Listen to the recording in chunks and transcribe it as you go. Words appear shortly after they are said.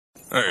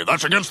Hey,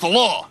 that's against the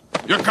law.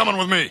 You're coming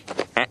with me.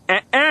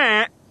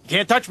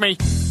 Can't touch me.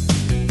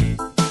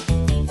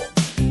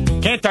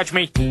 Can't touch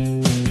me.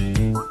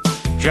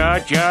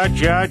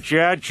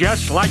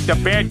 Just like the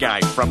bad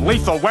guy from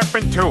Lethal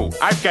Weapon 2.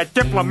 I've got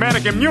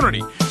diplomatic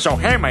immunity, so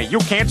Hammer, you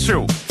can't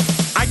sue.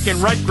 I can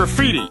write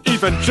graffiti,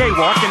 even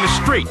jaywalk in the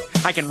street.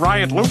 I can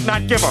riot, loot,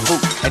 not give a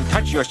hoot, and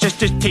touch your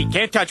sister's teeth.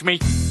 Can't touch me.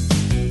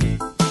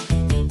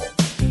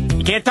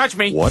 You can't touch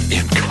me. What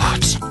in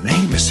God's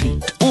name is he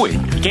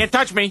doing? You can't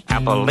touch me. I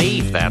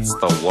believe that's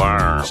the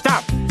worm.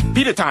 Stop.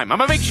 Peter time. I'm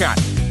a big shot.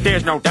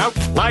 There's no doubt.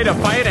 Light a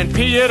fire and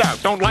pee it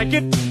out. Don't like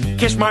it?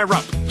 Kiss my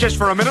rump. Just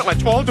for a minute,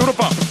 let's all do the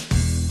bump.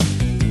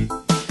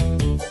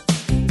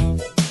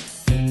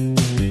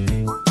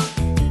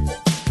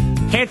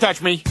 Can't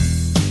touch me.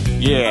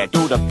 Yeah,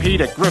 do the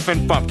Peter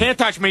Griffin bump. Can't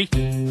touch me.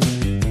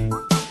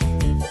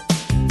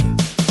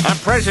 I'm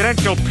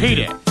Presidential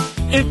Peter.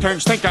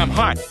 Interns think I'm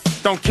hot.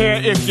 Don't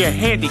care if you're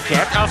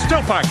handicapped, I'll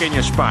still park in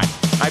your spot.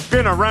 I've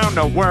been around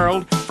the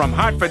world, from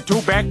Hartford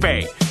to Back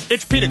Bay.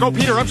 It's Peter, go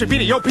Peter, I'm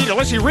Peter, yo Peter,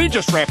 let's see Reed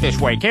just rap this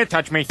way. Can't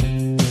touch me.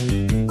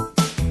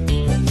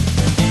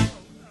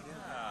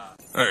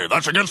 Hey,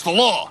 that's against the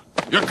law.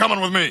 You're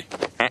coming with me.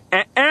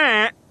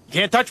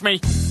 Can't touch me.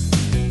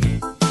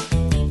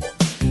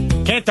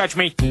 Can't touch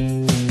me.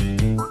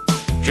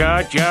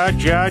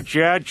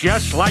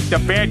 Just like the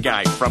bad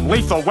guy from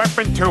Lethal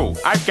Weapon 2.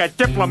 I've got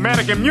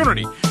diplomatic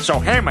immunity, so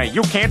Hammer,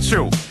 you can't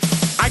sue.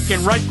 I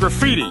can write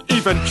graffiti,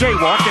 even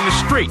jaywalk in the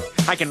street.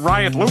 I can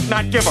riot, loot,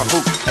 not give a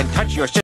hoot, and touch your